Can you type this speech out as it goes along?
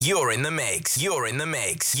You're in the mix. You're in the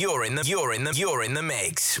mix. You're in the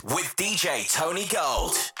mix with DJ Tony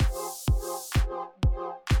Gold.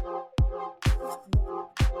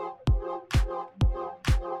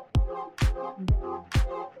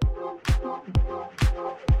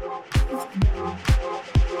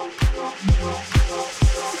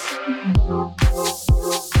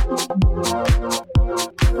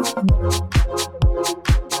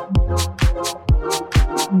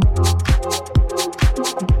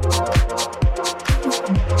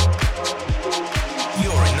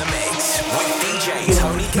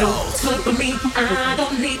 Good for me, I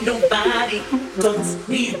don't need nobody. Don't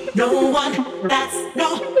need no one. That's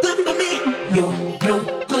no good for me. You're no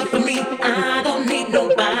good for me. I don't need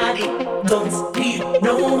nobody. Don't need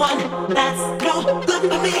no one. That's no good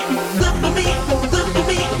for me. Good for me. Good for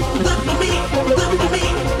me. Good for me. Good for me.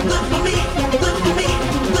 Good for me. Good for me.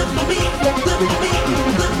 Good for me. Good for me.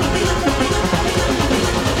 Good for me.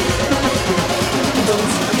 Don't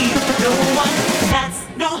need no one. That's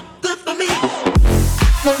no good for me.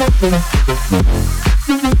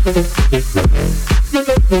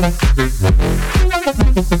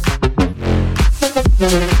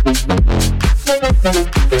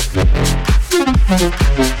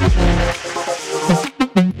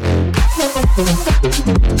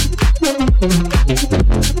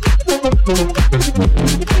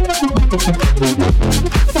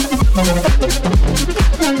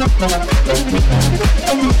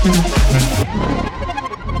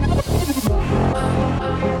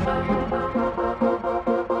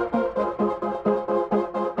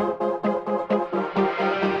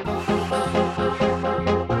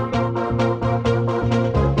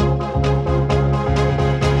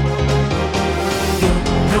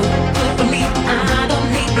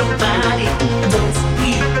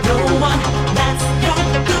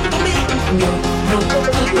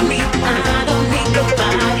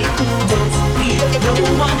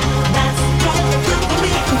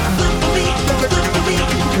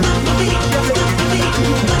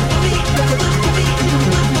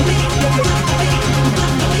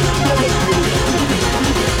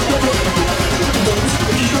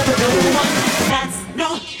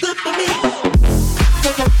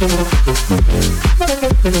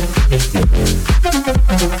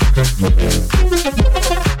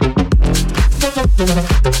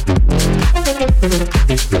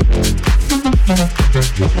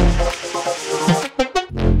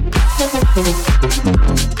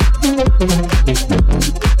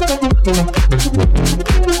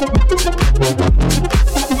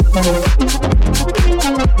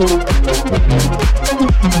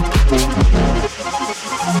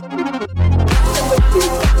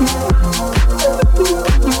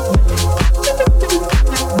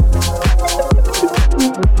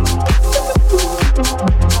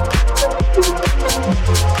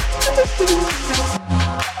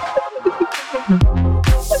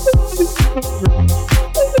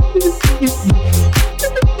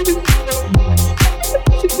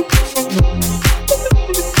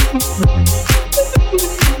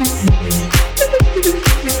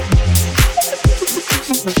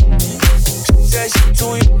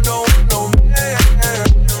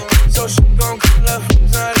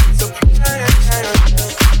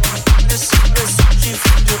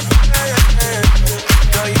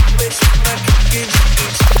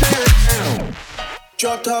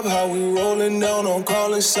 Drop top, how we rolling down on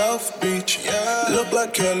Collins South Beach. Yeah. Look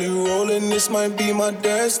like Kelly rolling, this might be my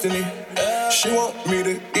destiny. Yeah. She want me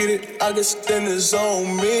to eat it, I guess then it's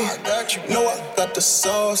on me. I got you. Know I got the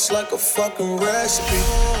sauce like a fucking recipe.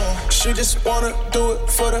 She just wanna do it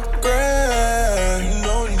for the grand. You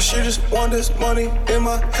know, she just want this money in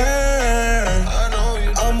my hand. I know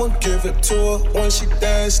you. I'ma give it to her when she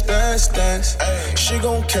dance, dance, dance. Ay. She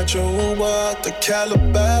gon' catch a Uber out the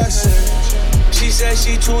Calabasas. She said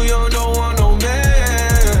she too young, don't want no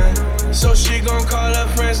man. So she gon' call her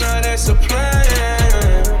friends, now that's a plan.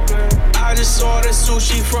 I just ordered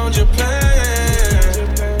sushi from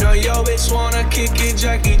Japan. Now yo bitch wanna kick it,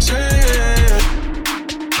 Jackie Chan.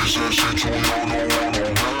 She said she too young, don't want no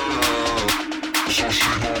man. So she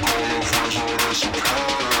gon' call her friends, now that's a plan.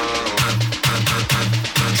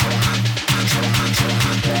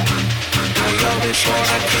 Now yo bitch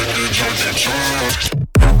wanna kick it, Jackie Chan.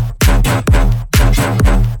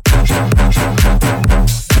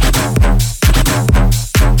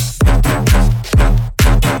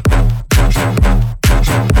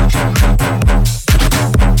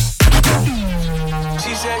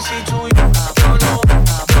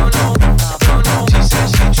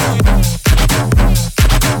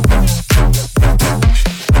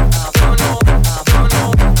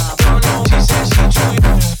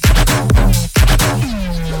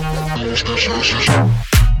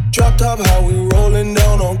 Drop top, how we rolling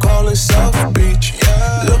down on Collins South Beach.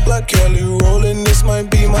 Yeah. Look like Kelly rolling, this might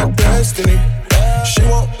be my destiny. Yeah. She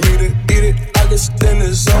want me to eat it, I guess then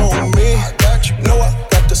it's on me. I got you. Know I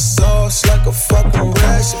got the sauce like a fucking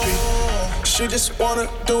recipe. She just wanna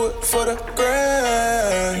do it for the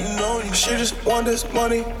grand. You know, she just want this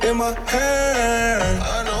money in my hand.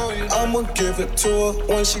 I know you. I'ma give it to her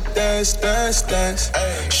when she dance, dance, dance.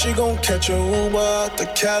 Ay. She gon' catch a Uber out the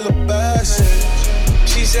Calabasas.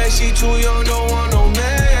 She said she too young, don't want no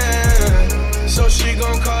man. So she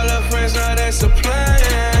gon' call her friends, now that's a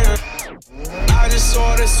plan. I just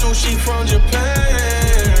ordered sushi from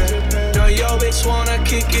Japan. Now yo bitch wanna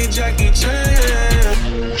kick it, Jackie Chan.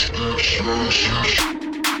 She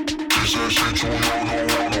said she too young, don't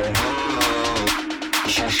want no man.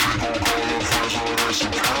 So she gon' call her friends, now that's a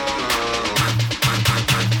plan.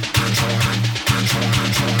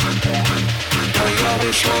 Now yo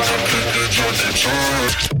bitch wanna kick it, Jackie Chan.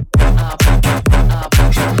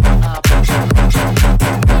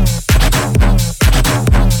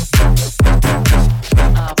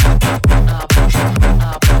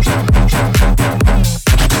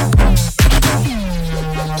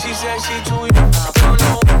 She said she too young, don't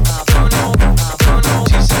know. She said she too young. Don't know.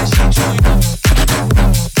 She said she too young.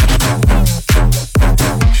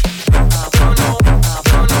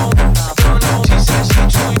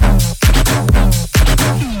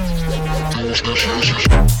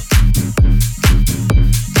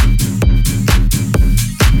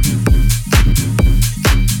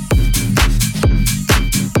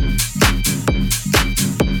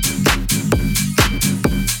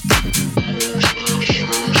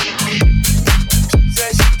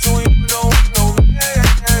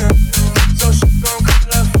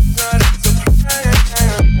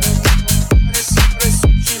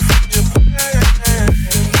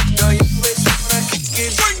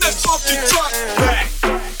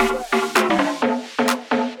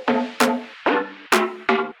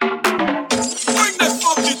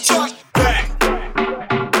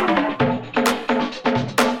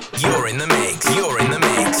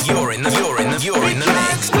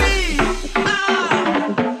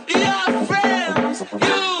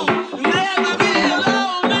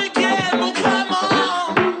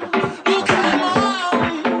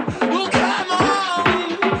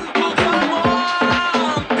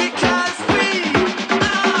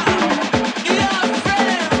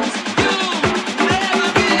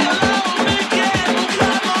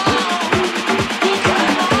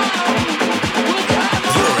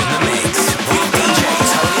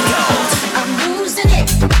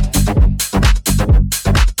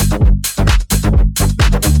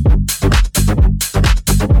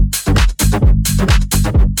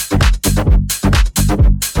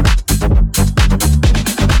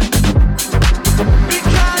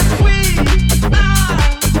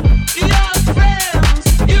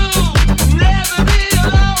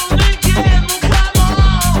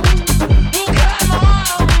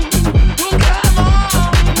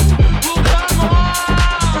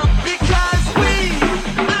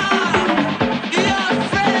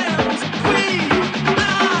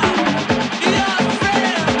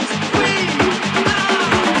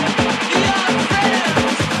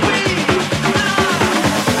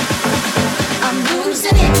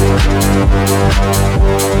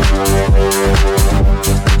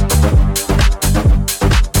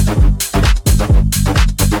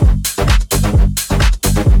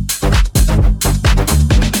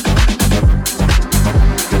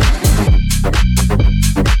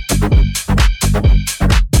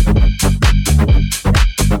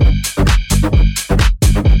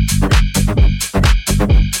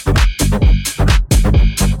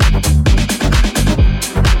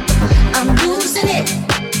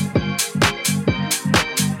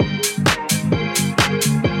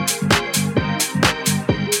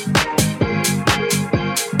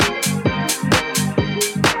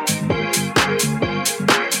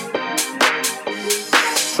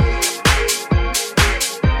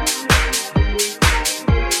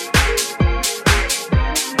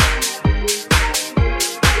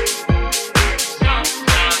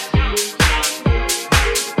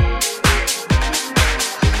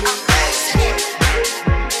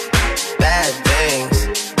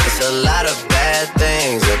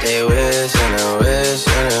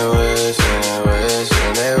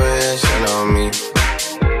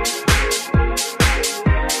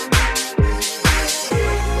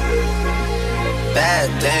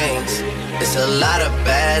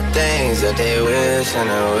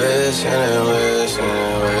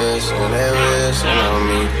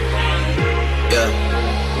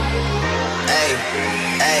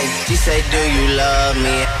 She say, do you love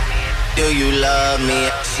me? Do you love me?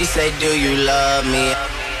 She say, do you love me?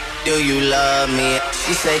 Do you love me?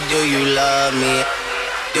 She say, do you love me?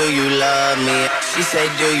 Do you love me? She say,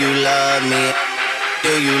 do you love me?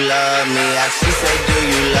 Do you love me? She say, do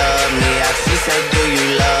you love me? She say, do you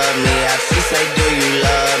love me? She say, do you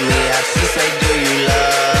love me? She say, do you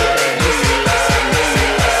love me?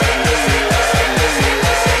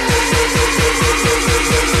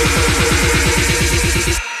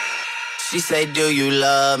 She say, do you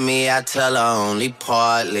love me? I tell her only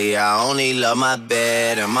partly. I only love my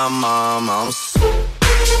bed and my mom.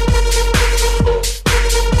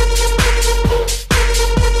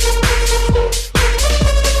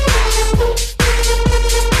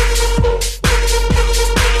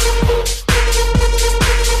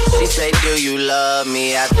 She say, do you love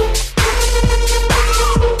me?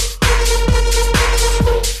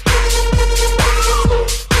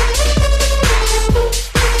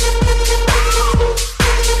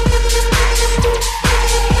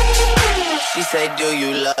 She say, do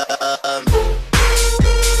you love me?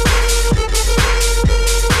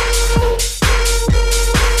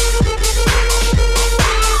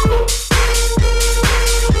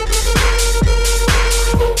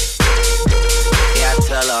 Yeah, I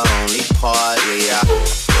tell her only partly, yeah.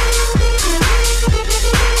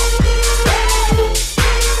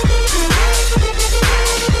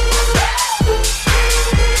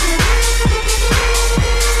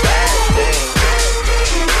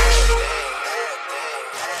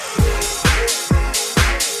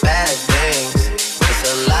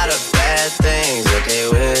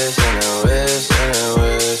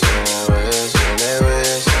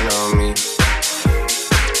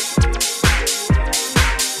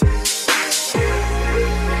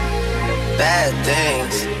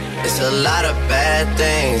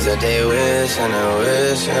 Things that they wish and they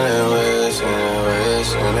wish and they wish and they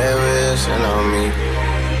wish and they wishing on me.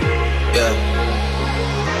 Yeah.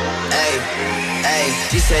 Hey, hey.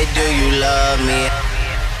 She say, do you love me?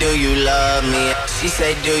 Do you love me? She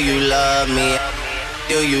say, do you love me?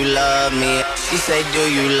 Do you love me? She say, do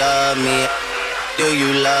you love me? Do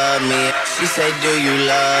you love me? She say, do you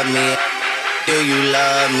love me? Do you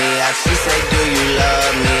love me? She say, do you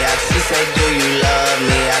love me? She say, do you love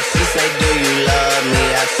me? She say, do you love me?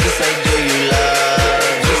 She say, do you love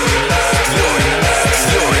me? You're in the mix.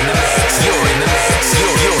 You're in the mix. You're in the mix.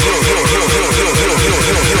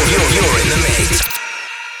 You're in the mix.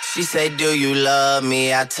 She say, do you love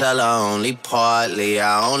me? I tell her only partly.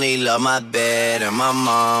 I only love my bed and my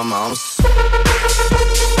mom.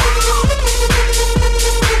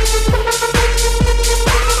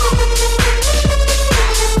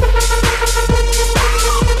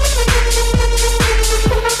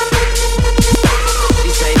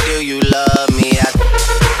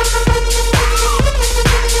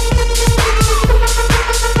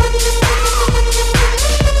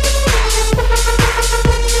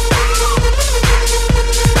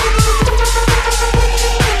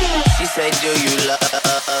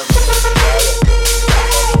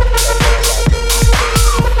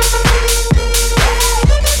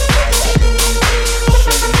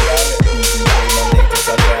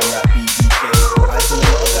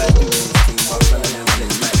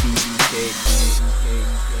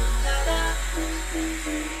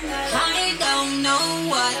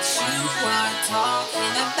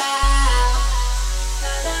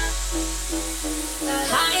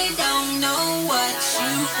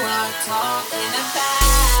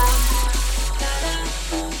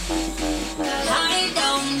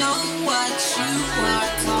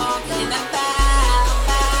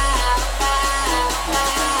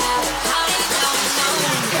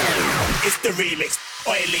 Remix,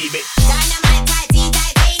 or leave it. Dynamite, tidy,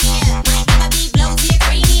 titanium. Might give a beat blow to your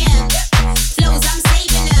cranium. Flows, I'm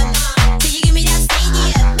saving them. Till you give me that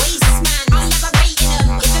stadium. Waste man, I'm never rating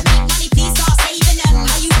them. If it make money, please start saving them.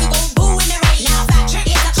 I used to go boo in the rain. Now back,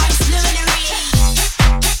 here's a Christ blue in the rain.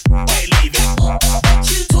 Or leave it. What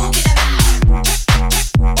you talking about?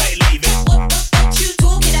 Or leave it. What you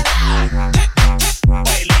talking about?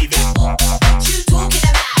 Or leave it. What you talking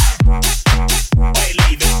about? Or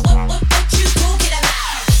leave it.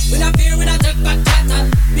 When I fear, when I take back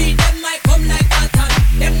pattern, beat them might come like pattern.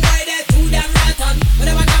 Them boy they too damn rotten. When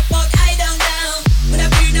I talk about I down. When I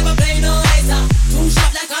fear, never play no razor. Too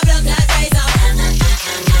sharp like a blood like razor.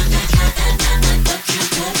 What you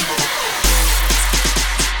talking about?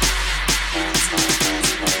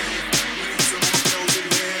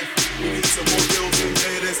 We need some more girls in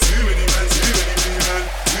here. There's too many man.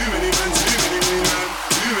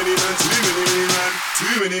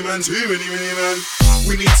 Too many man.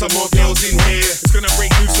 We need some more girls in here. It's gonna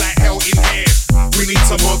break loose like hell in here. We need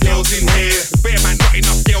some more girls in here. Bear man, not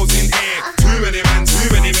enough girls in here.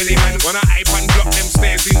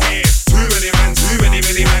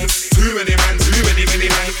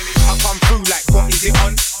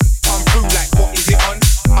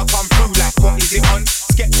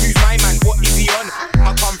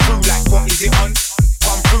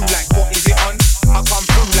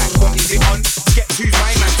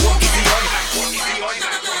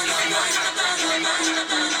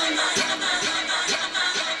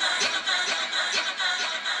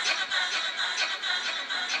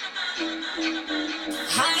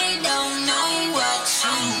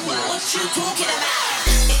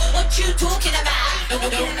 What you talking about? Don't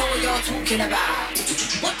know what you're talking about.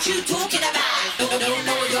 What you talking about? Don't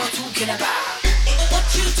know what you're talking about. What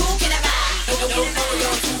you talking about? Don't know what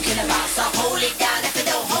you're talking about. So hold it down. If you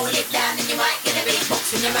don't hold it down, then you might get a big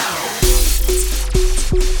box in your mouth.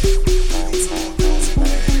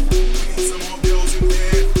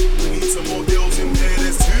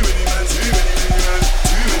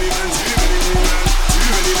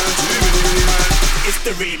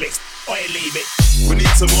 The remix, or leave it. We need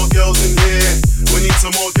some more girls in here. We need some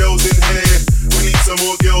more girls in here. We need some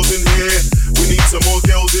more girls in here. We need some more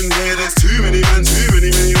girls in here. There's too many man, too many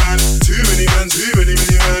man, too many man, too many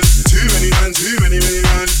man, too many man, too many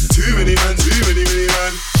man, too many man, too many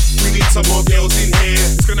man. We need some more girls in here.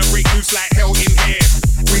 It's gonna break loose like hell in here.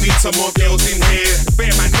 We need some more girls in here. Bear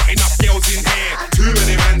man, not enough girls in here. Too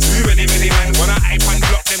many man, too many man. When I hype and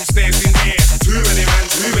block them stairs in here. Too many man,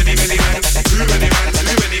 too many man, too many man,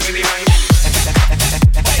 too many man.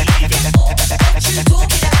 What you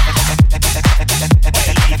talking about? What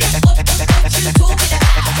you talking about?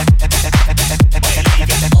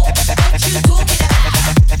 What you talking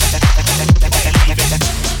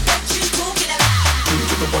about?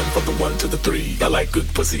 To the one, from the one to the three. I like good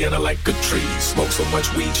pussy and I like good trees. Smoke so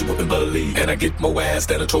much weed you wouldn't believe. And I get more ass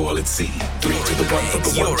than a toilet seat. 3 to the 1, from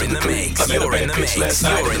the 1 to the 3. I met a bad bitch last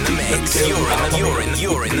night in the deep.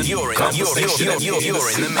 You're in the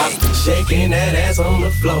mix. Shaking that ass on the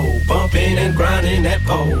floor, bumping and grinding that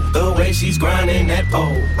pole. The way she's grinding that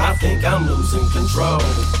pole, I think I'm losing control.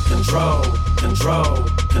 Control, control,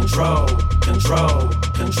 control, control,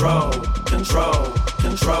 control, control,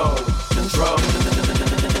 control, control.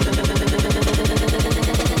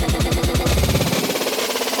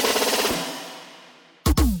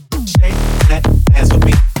 Shake that ass for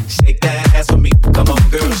me, shake that ass for me. Come on,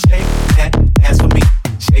 girl, shake that ass for me,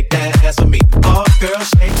 shake that ass for me. Oh, girl,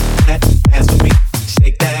 shake that ass for me,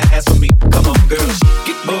 shake that ass for me. Come on, girl,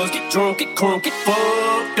 get buzzed, get drunk, get crunk, get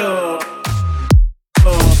fucked up.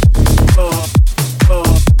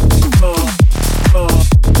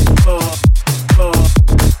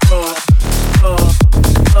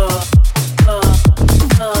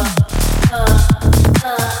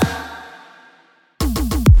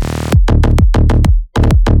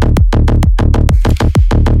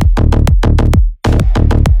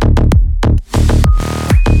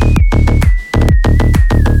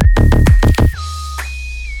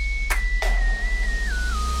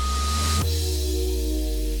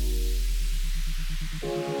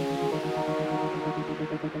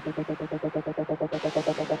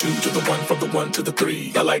 To the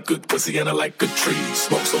 3. I like good pussy and I like good trees.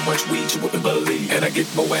 Smoke so much weed you wouldn't believe. And I get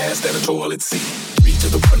more ass than a toilet seat. 3 to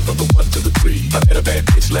the 1, from the 1 to the 3. I met a bad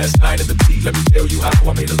bitch last night in the D. Let me tell you how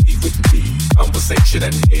I made her leave with me. Conversation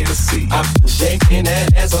and Hennessy. I'm shaking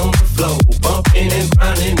that ass on the floor, bumping and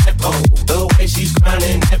grinding that pole. The way she's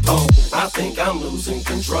grinding that pole, I think I'm losing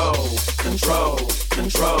control. Control,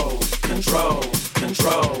 control, control,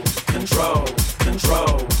 control, control,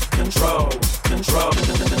 control, control, control.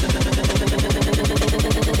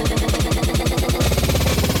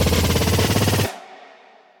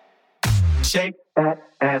 Shake that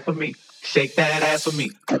ass for me, shake that ass for me.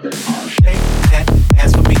 Shake that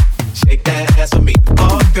ass for me, shake that ass for me.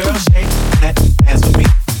 Oh, girl, shake that ass for me,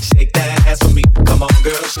 shake that ass for me. Come on,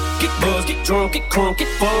 girl, get buzzed, get drunk, get crunk, get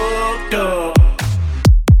fucked up.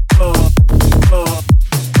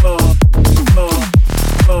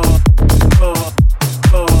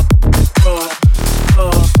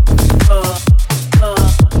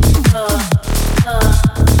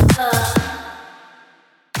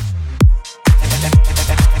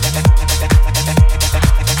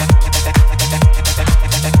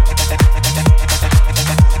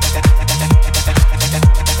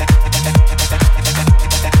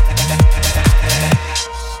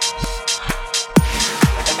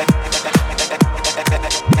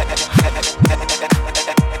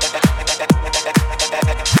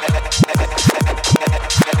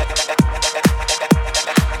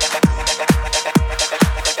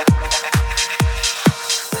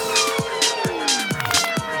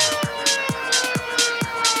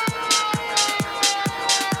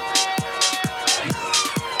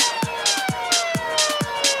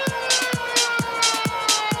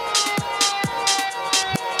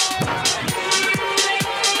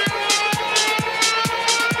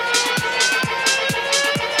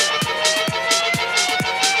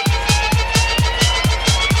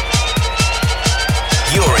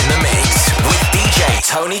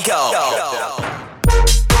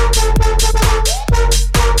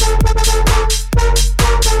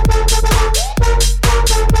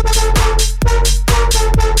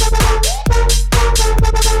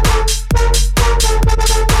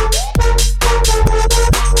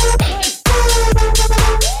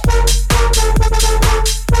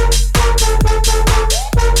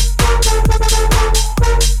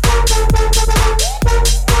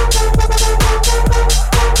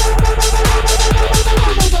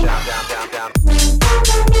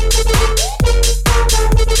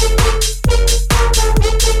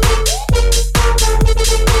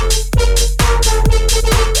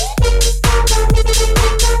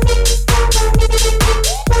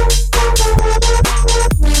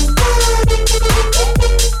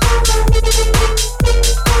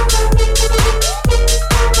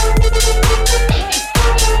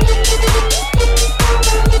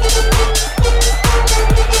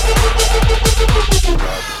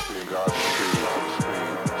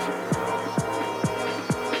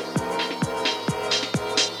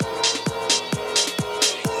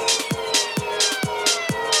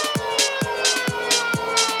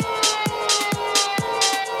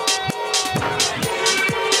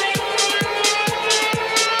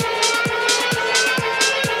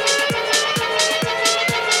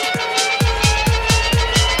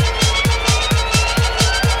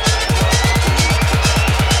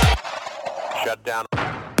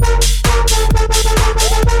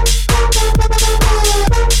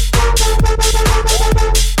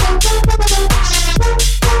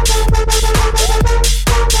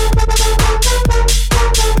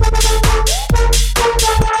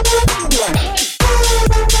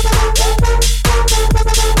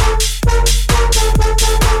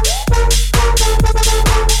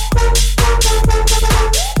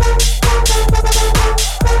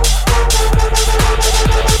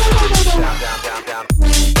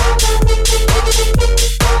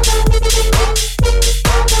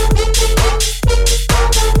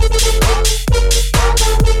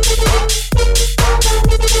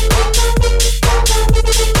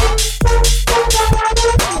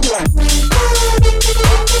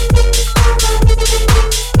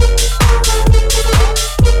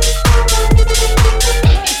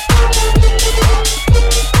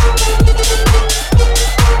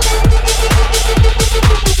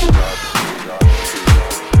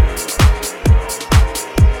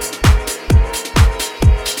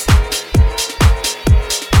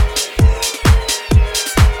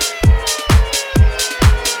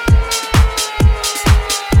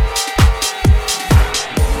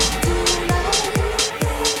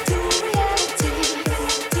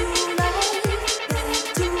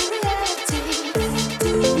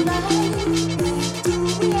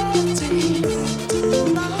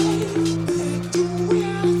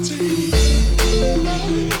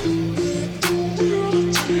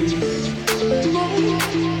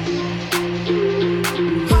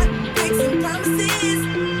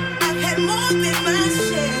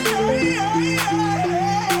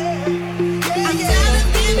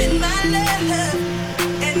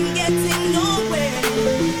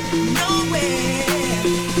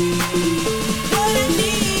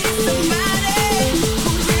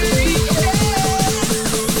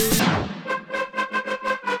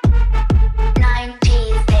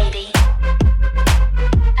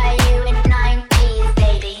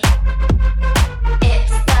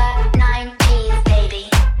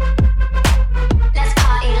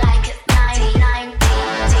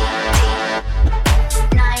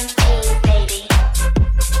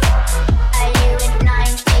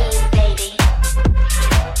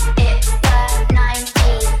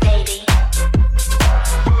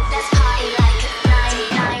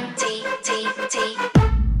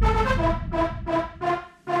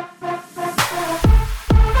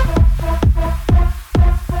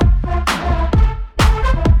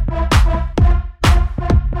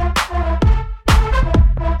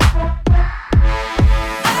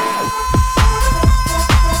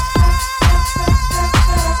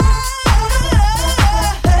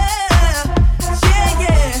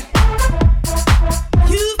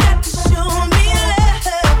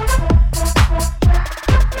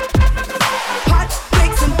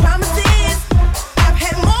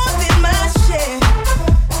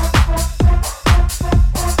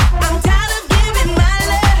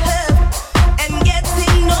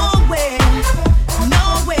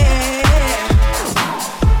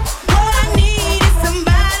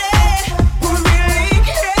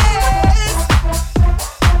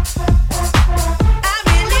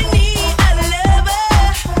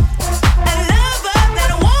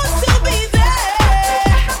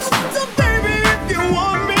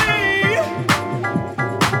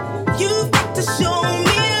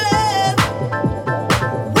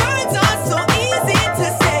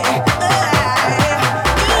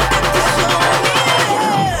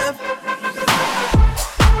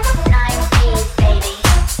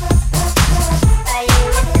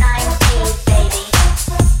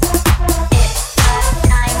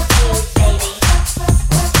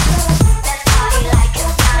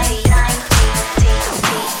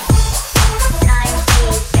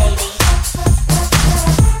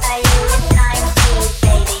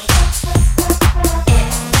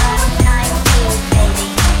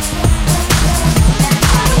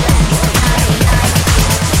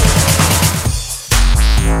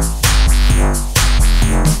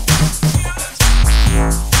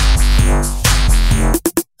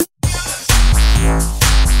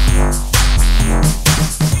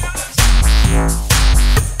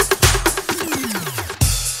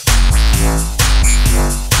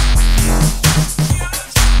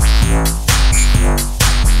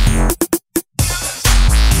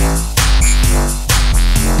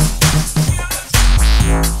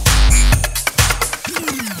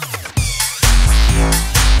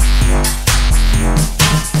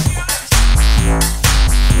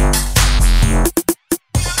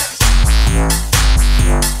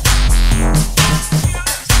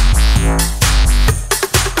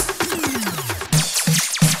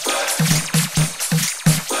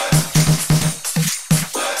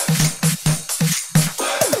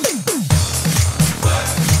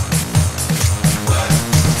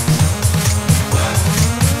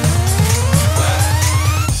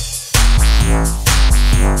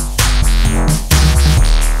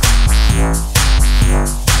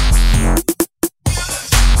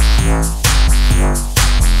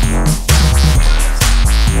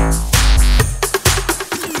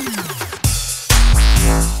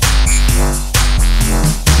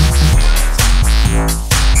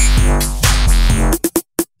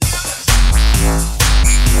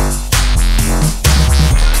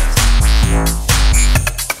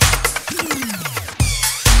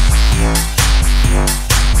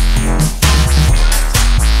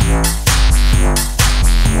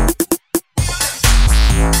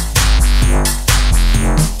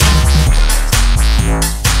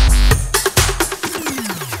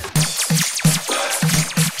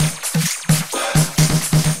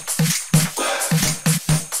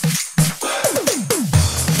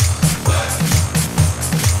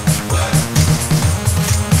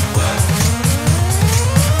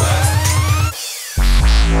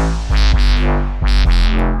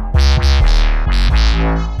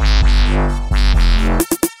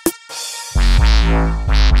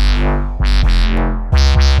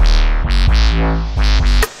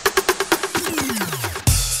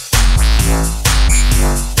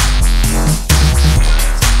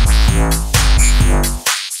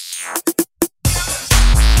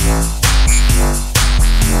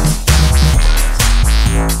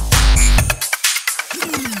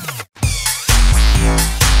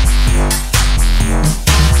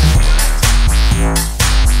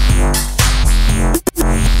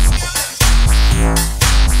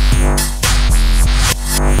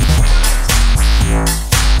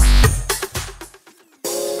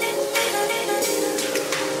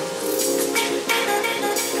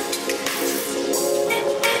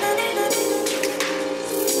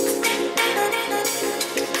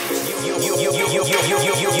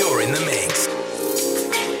 You're in the mix.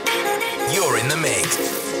 You're in the mix.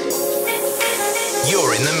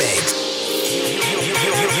 You're in the mix.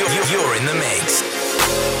 You're in the mix.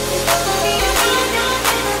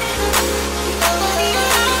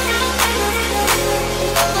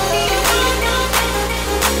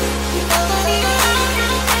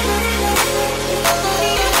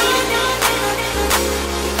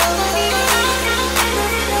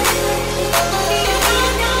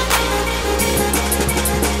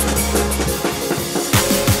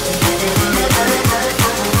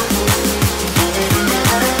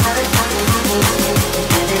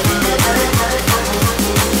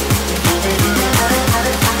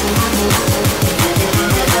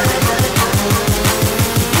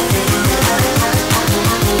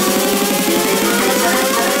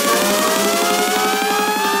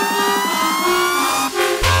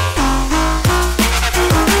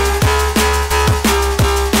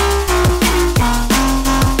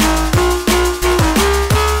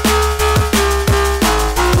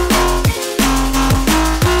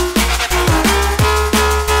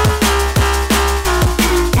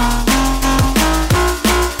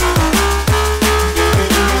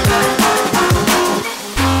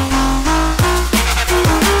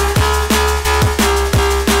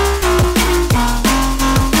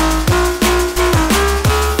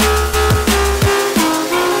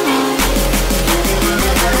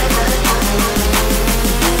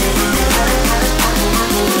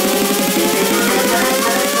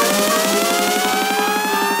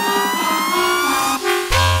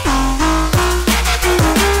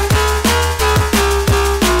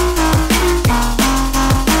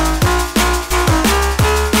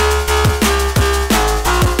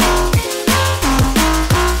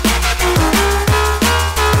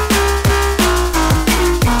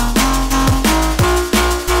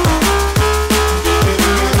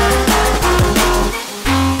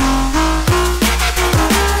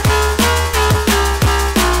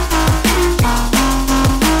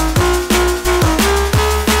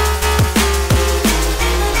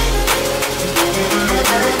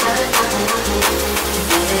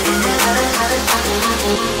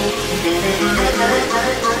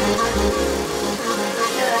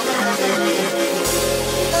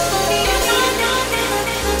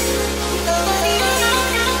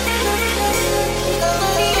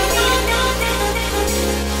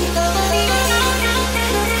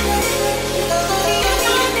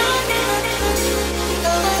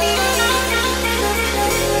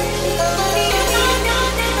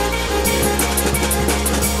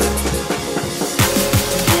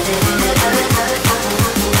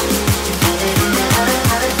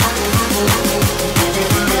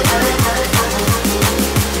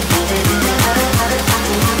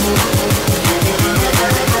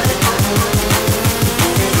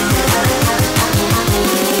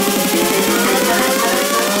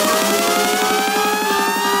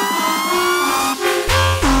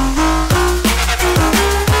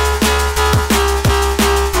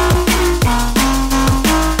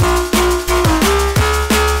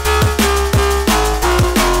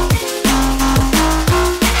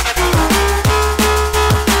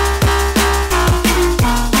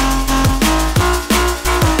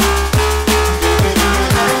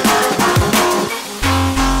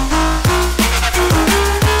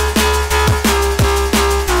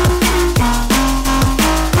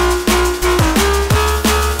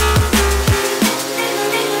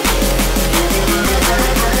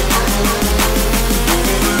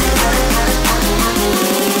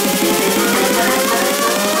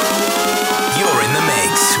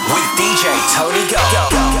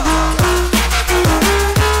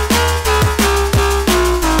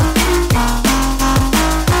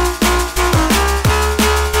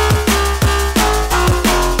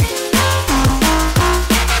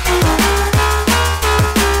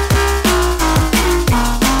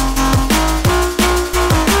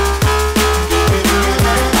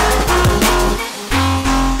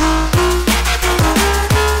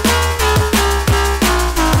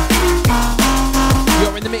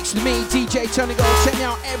 Tony Gold. Check me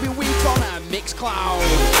out every week on Mixcloud.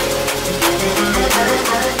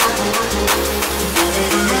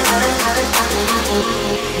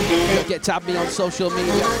 Don't forget to add me on social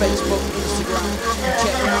media, Facebook, Instagram.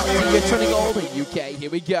 Check me out, DJ Tony Gold in UK. Here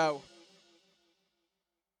we go.